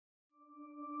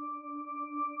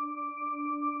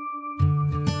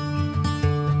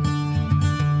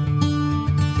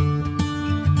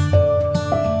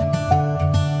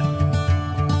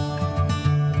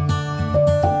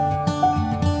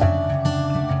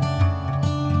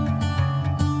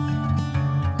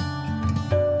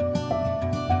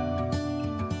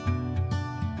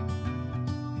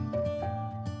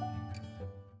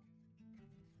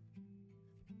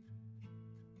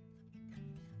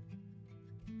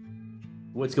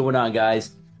What's going on,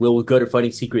 guys? Will with Good at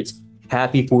Fighting Secrets.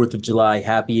 Happy 4th of July.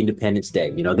 Happy Independence Day.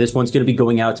 This one's going to be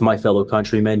going out to my fellow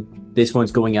countrymen. This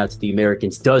one's going out to the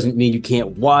Americans. Doesn't mean you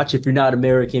can't watch if you're not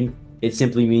American. It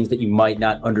simply means that you might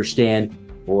not understand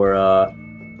or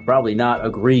probably not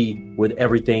agree with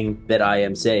everything that I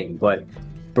am saying. But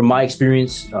from my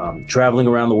experience traveling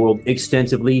around the world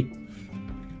extensively,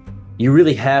 you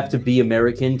really have to be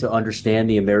American to understand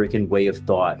the American way of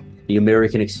thought, the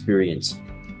American experience.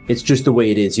 It's just the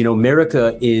way it is.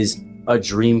 America is a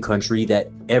dream country that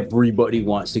everybody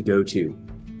wants to go to.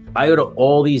 I go to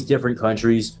all these different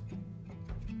countries,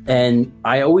 and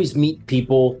I always meet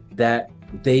people that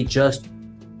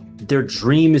their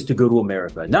dream is to go to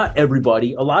America. Not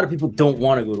everybody. A lot of people don't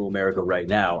want to go to America right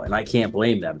now, and I can't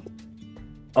blame them.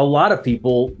 A lot of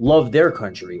people love their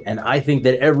country, and I think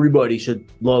that everybody should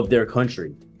love their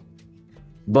country.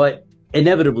 But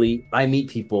inevitably, I meet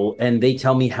people and they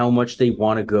tell me how much they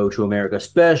want to go to America,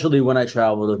 especially when I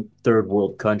travel to third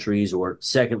world countries or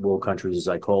second world countries, as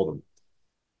I call them,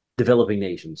 developing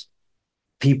nations.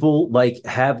 People like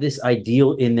have this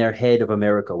ideal in their head of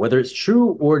America, whether it's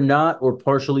true or not, or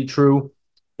partially true,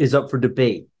 is up for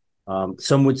debate.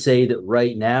 Some would say that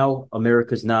right now,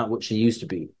 America's not what she used to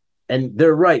be. And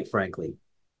they're right, frankly.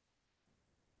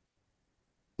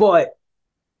 But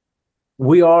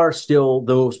we are still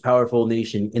the most powerful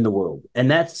nation in the world.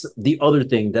 And that's the other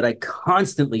thing that I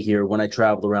constantly hear when I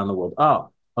travel around the world.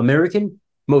 American,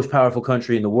 most powerful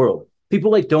country in the world.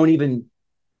 People don't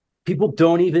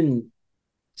even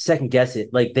second guess it.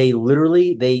 Like they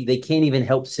literally they can't even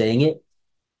help saying it.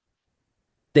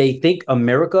 They think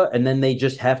America and then they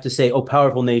just have to say, "Oh,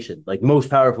 powerful nation," like most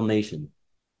powerful nation.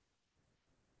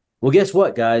 Well, guess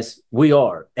what, guys? We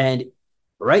are. And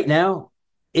right now,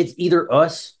 it's either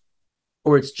us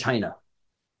or it's China.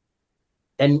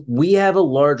 And we have a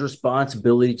large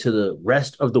responsibility to the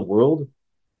rest of the world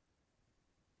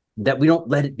that we don't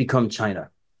let it become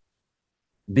China.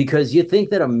 Because you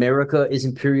think that America is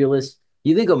imperialist,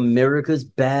 you think America's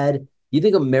bad, you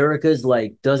think America's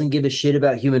like doesn't give a shit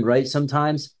about human rights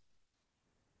sometimes.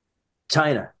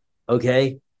 China,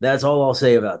 okay? That's all I'll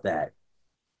say about that.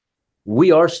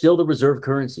 We are still the reserve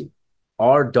currency.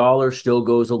 Our dollar still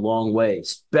goes a long way,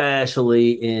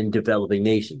 especially in developing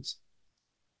nations.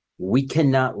 We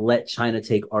cannot let China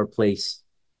take our place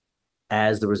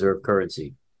as the reserve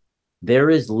currency.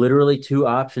 There is literally two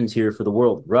options here for the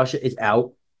world. Russia is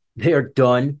out. They are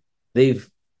done. They've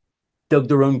dug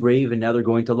their own grave and now they're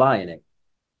going to lie in it.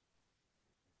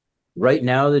 Right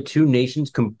now, the two nations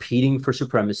competing for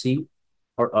supremacy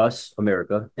are us,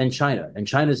 America, and China. And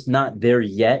China's not there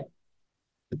yet,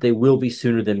 but they will be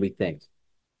sooner than we think.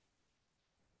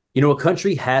 A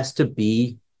country has to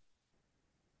be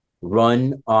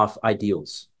run off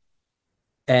ideals.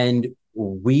 And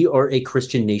we are a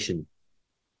Christian nation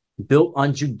built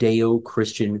on Judeo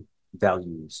Christian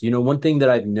values. One thing that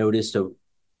I've noticed a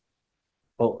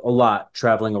lot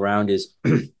traveling around is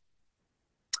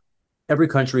every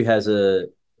country has a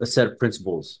set of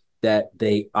principles that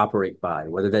they operate by,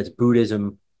 whether that's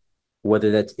Buddhism,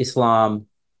 whether that's Islam,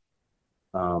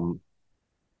 um,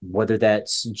 whether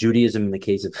that's Judaism in the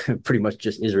case of pretty much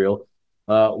just Israel,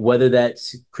 whether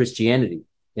that's Christianity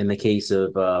in the case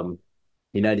of the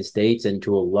United States, and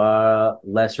to a lot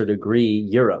lesser degree,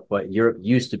 Europe. But Europe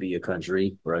used to be a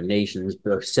country or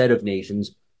a set of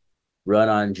nations run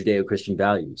on Judeo Christian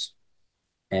values.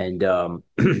 And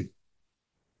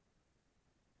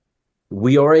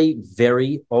we are a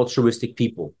very altruistic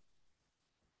people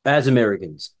as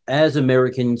Americans. As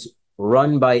Americans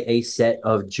run by a set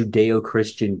of Judeo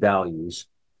Christian values,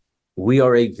 we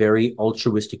are a very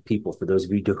altruistic people. For those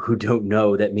of you who don't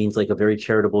know, that means like a very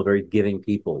charitable, very giving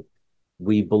people.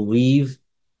 We believe,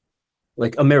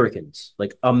 like Americans,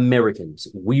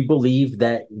 we believe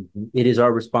that it is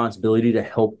our responsibility to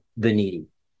help the needy,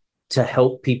 to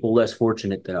help people less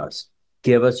fortunate than us.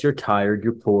 Give us, you're tired,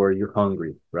 you're poor, you're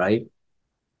hungry, right?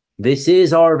 This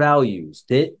is our values.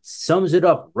 That sums it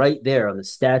up right there on the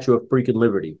Statue of freaking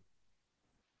Liberty.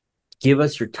 Give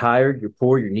us, you're tired, you're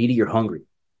poor, you're needy, you're hungry.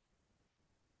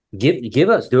 Give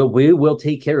us, do it. We will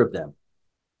take care of them.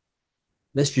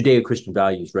 That's Judeo-Christian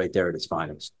values right there at its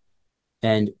finest.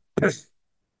 And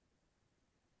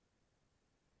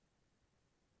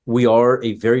we are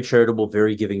a very charitable,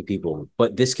 very giving people,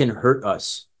 but this can hurt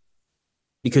us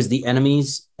because the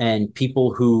enemies and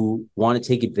people who want to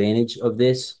take advantage of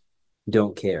this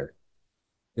don't care.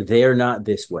 They're not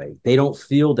this way. They don't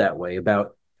feel that way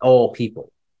about all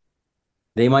people.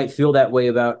 They might feel that way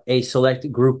about a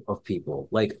select group of people,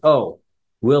 like, oh,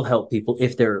 we'll help people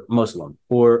if they're Muslim,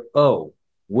 or, oh,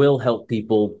 we'll help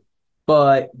people,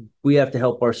 but we have to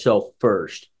help ourselves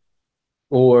first.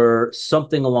 or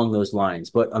something along those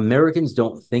lines. But Americans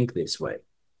don't think this way.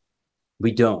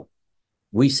 We don't.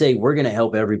 We say we're going to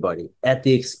help everybody at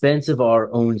the expense of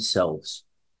our own selves.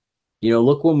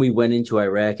 Look when we went into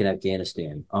Iraq and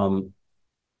Afghanistan.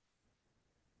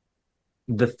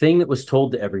 The thing that was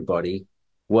told to everybody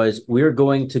was we're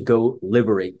going to go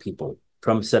liberate people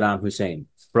from Saddam Hussein,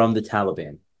 from the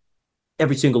Taliban.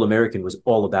 Every single American was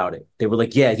all about it. They were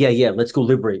like, yeah, yeah, yeah, let's go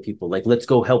liberate people. Like, let's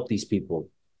go help these people.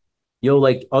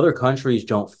 Like other countries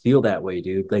don't feel that way,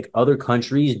 dude. Like other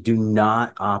countries do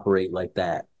not operate like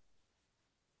that.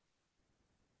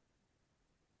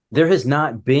 There has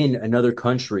not been another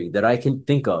country that I can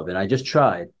think of, and I just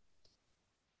tried,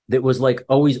 that was like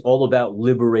always all about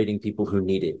liberating people who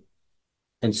need it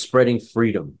and spreading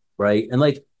freedom, right? And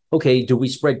like, okay, do we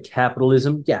spread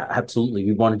capitalism? Yeah, absolutely.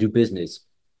 We want to do business.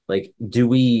 Like, do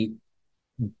we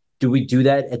do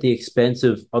that at the expense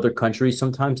of other countries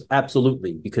sometimes?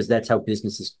 Absolutely, because that's how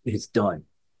business is done.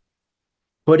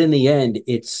 But in the end,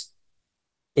 it's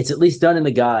at least done in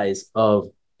the guise of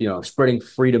spreading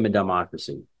freedom and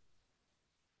democracy.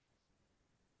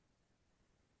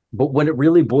 But when it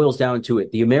really boils down to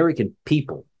it, the American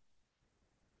people,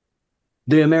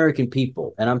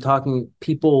 and I'm talking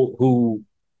people who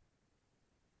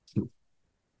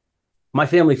my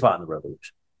family fought in the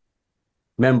revolution.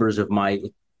 Members of my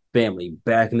family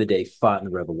back in the day fought in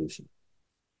the revolution.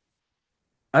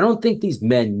 I don't think these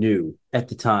men knew at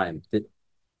the time that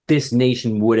this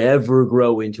nation would ever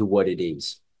grow into what it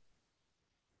is.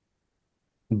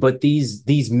 But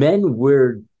these men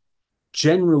were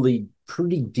generally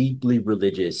pretty deeply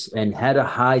religious and had a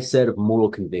high set of moral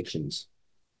convictions.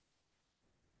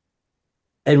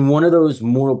 And one of those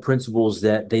moral principles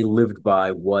that they lived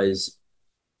by was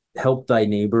help thy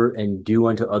neighbor and do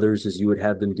unto others as you would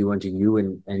have them do unto you,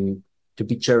 and to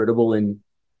be charitable and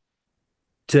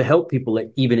to help people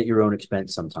even at your own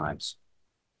expense sometimes.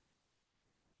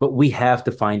 But we have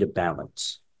to find a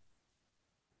balance.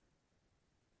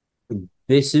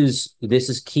 This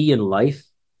is key in life.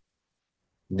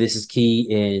 This is key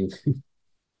in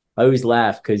I always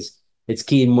laugh because it's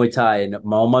key in Muay Thai, and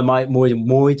all my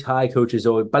Muay Thai coaches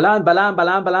always balan balan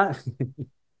balan balan.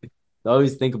 I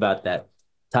always think about that.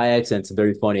 Thai accent's a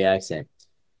very funny accent.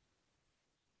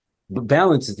 But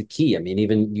balance is the key. I mean,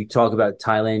 even you talk about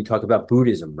Thailand, talk about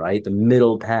Buddhism, right? The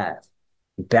middle path,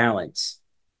 balance.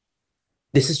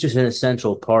 This is just an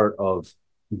essential part of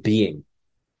being.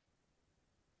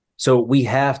 So we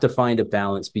have to find a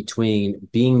balance between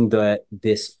being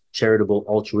this charitable,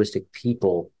 altruistic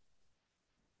people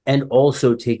and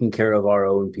also taking care of our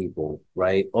own people,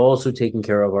 right? Also taking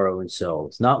care of our own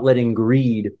selves, not letting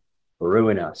greed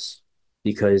ruin us.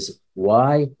 Because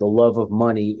why? The love of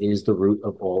money is the root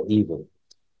of all evil.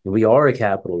 We are a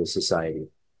capitalist society,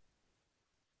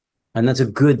 and that's a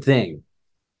good thing.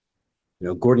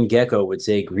 Gordon Gekko would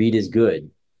say greed is good.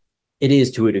 It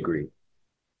is to a degree.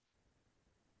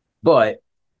 But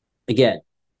again,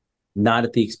 not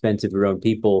at the expense of your own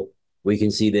people. We can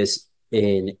see this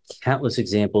in countless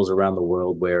examples around the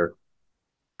world where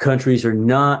countries are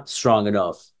not strong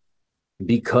enough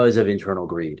because of internal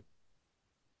greed.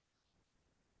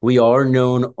 We are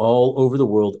known all over the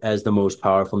world as the most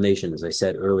powerful nation, as I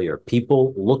said earlier.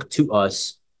 People look to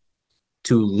us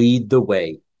to lead the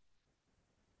way.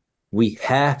 We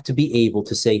have to be able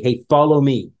to say, hey, follow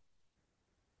me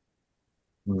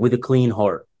with a clean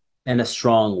heart and a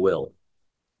strong will.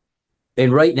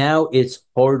 And right now, it's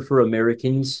hard for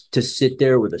Americans to sit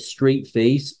there with a straight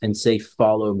face and say,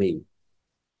 follow me.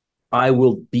 I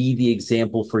will be the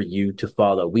example for you to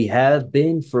follow. We have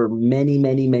been for many,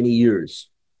 many, many years.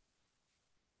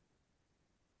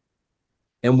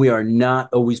 And we are not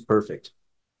always perfect.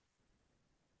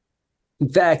 In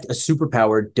fact, a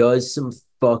superpower does some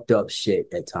fucked up shit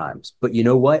at times. But you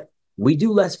know what? We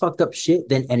do less fucked up shit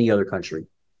than any other country.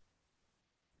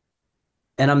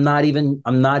 And I'm not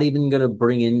even gonna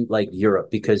bring in like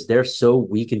Europe because they're so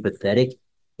weak and pathetic.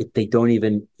 They don't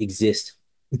even exist.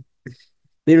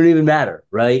 They don't even matter,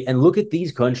 right? And look at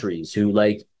these countries who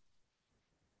like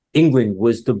England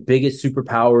was the biggest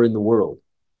superpower in the world.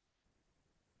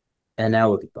 And now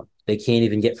look at them. They can't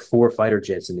even get 4 fighter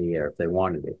jets in the air if they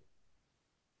wanted it.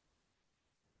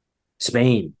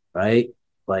 Spain, right?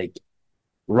 Like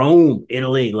Rome,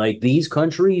 Italy, like these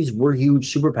countries were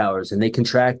huge superpowers and they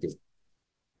contracted.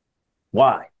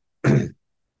 Why?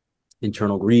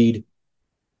 Internal greed,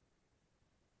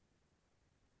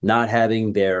 not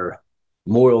having their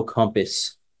moral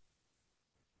compass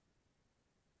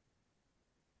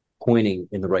pointing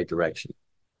in the right direction.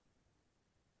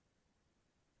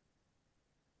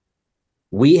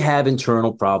 We have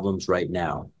internal problems right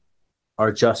now.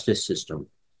 Our justice system,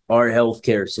 our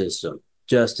healthcare system,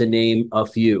 just to name a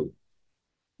few.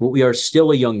 But we are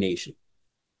still a young nation.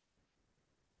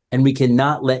 And we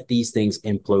cannot let these things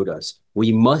implode us.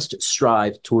 We must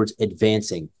strive towards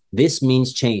advancing. This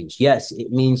means change. Yes,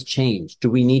 it means change. Do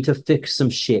we need to fix some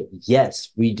shit?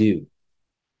 Yes, we do.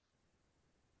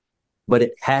 But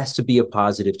it has to be a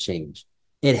positive change.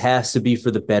 It has to be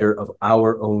for the better of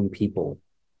our own people.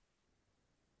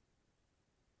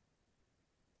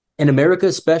 And America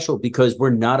is special because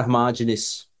we're not a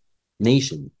homogenous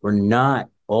nation. We're not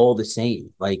all the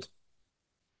same. Like,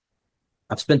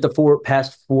 I've spent the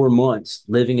past 4 months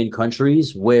living in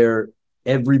countries where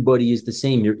everybody is the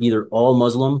same. You're either all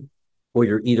Muslim, or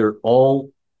you're either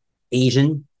all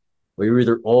Asian, or you're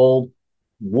either all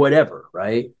whatever,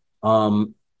 right?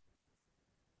 Um,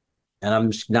 and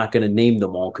I'm just not going to name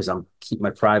them all because I'm keep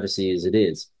my privacy as it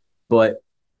is. But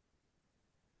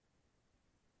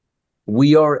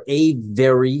we are a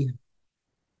very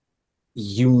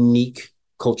unique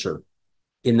culture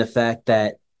in the fact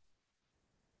that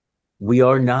we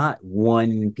are not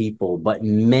one people, but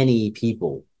many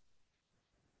people.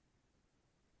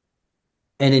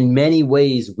 And in many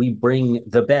ways, we bring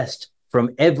the best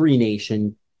from every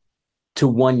nation to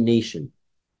one nation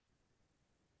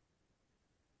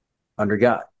under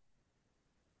God,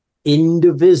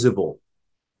 indivisible,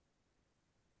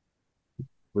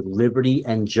 with liberty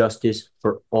and justice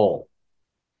for all.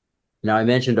 Now, I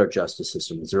mentioned our justice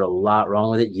system. Is there a lot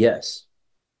wrong with it? Yes,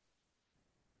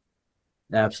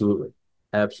 absolutely.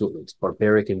 Absolutely. It's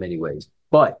barbaric in many ways,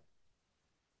 but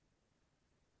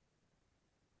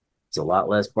it's a lot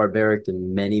less barbaric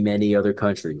than many, many other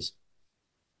countries.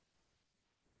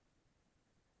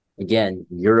 Again,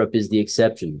 Europe is the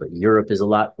exception, but Europe is a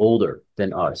lot older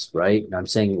than us, right? And I'm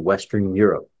saying Western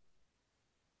Europe.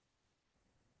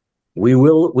 We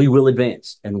will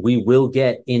advance and we will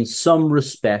get in some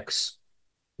respects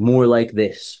more like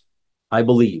this, I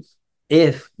believe,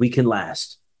 if we can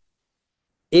last,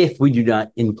 if we do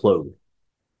not implode.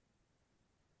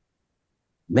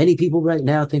 Many people right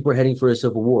now think we're heading for a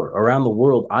civil war. Around the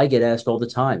world, I get asked all the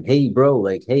time, hey, bro,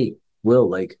 like, hey, Will,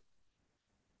 like,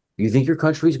 you think your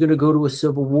country's going to go to a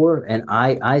civil war? And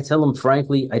I tell them,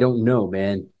 frankly, I don't know,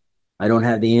 man. I don't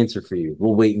have the answer for you.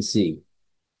 We'll wait and see.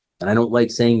 And I don't like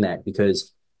saying that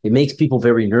because it makes people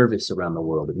very nervous around the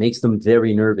world. It makes them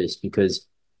very nervous because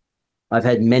I've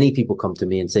had many people come to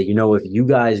me and say, if you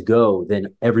guys go,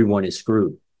 then everyone is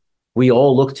screwed. We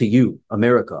all look to you,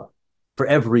 America, for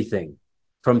everything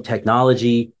from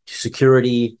technology to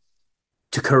security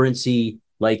to currency.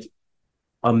 Like,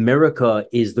 America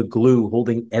is the glue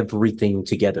holding everything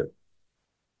together.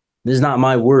 This is not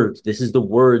my words. This is the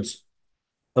words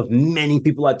of many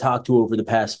people I've talked to over the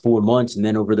past 4 months and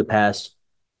then over the past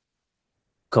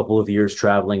couple of years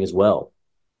traveling as well.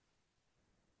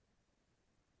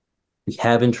 We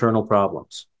have internal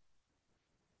problems,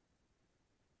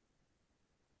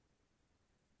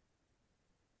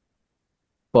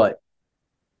 but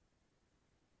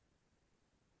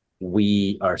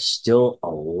we are still a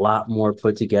lot more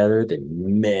put together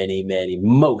than many, many,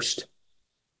 most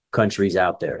countries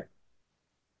out there.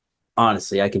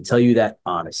 Honestly, I can tell you that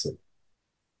honestly.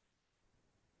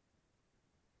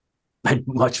 I'd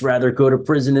much rather go to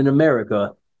prison in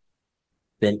America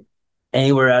than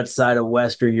anywhere outside of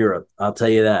Western Europe. I'll tell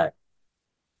you that.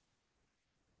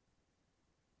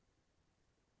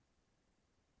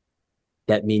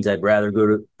 That means I'd rather go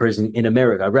to prison in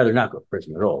America. I'd rather not go to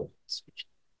prison at all. It's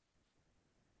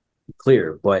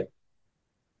clear, but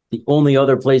the only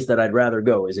other place that I'd rather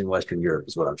go is in Western Europe,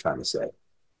 is what I'm trying to say.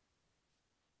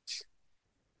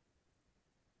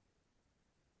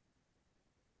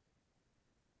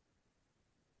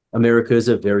 America is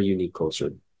a very unique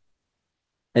culture.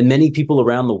 And many people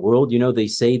around the world, they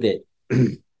say that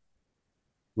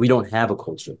we don't have a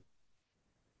culture.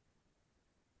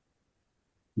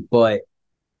 But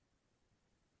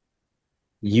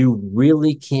you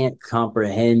really can't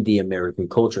comprehend the American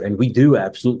culture. And we do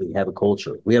absolutely have a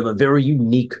culture. We have a very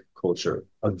unique culture,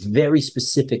 a very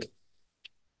specific.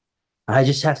 I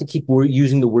just have to keep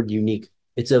using the word unique.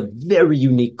 It's a very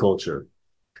unique culture.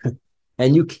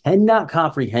 And you cannot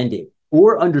comprehend it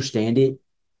or understand it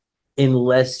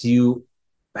unless you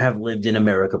have lived in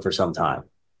America for some time.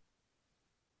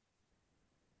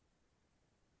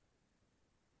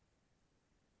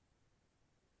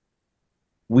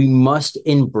 We must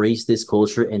embrace this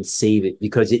culture and save it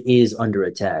because it is under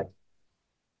attack.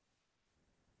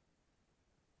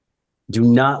 Do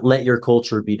not let your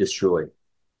culture be destroyed.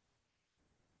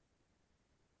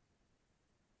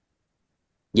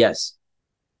 Yes,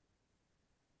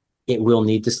 it will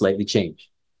need to slightly change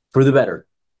for the better.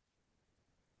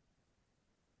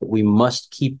 but we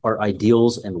must keep our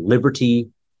ideals and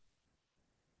liberty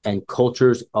and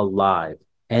cultures alive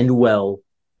and well,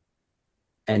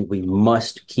 and we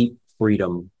must keep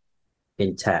freedom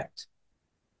intact.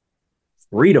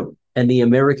 Freedom and the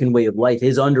American way of life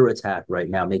is under attack right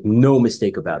now. Make no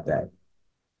mistake about that.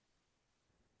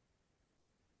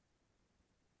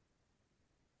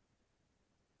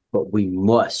 But we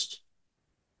must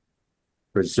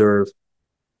preserve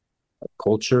our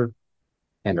culture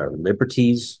and our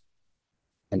liberties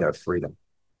and our freedom.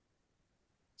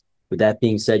 With that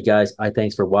being said, guys, I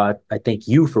thank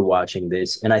you for watching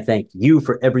this, and I thank you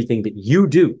for everything that you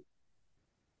do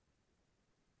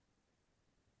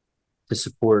to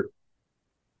support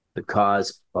the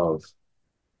cause of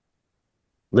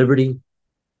liberty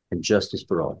and justice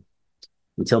for all.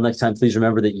 Until next time, please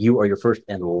remember that you are your first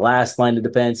and last line of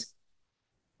defense.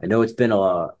 I know it's been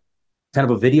a kind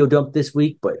of a video dump this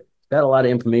week, but got a lot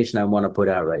of information I want to put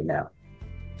out right now.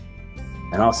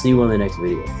 And I'll see you in the next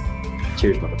video.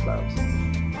 Cheers,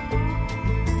 motherfuckers.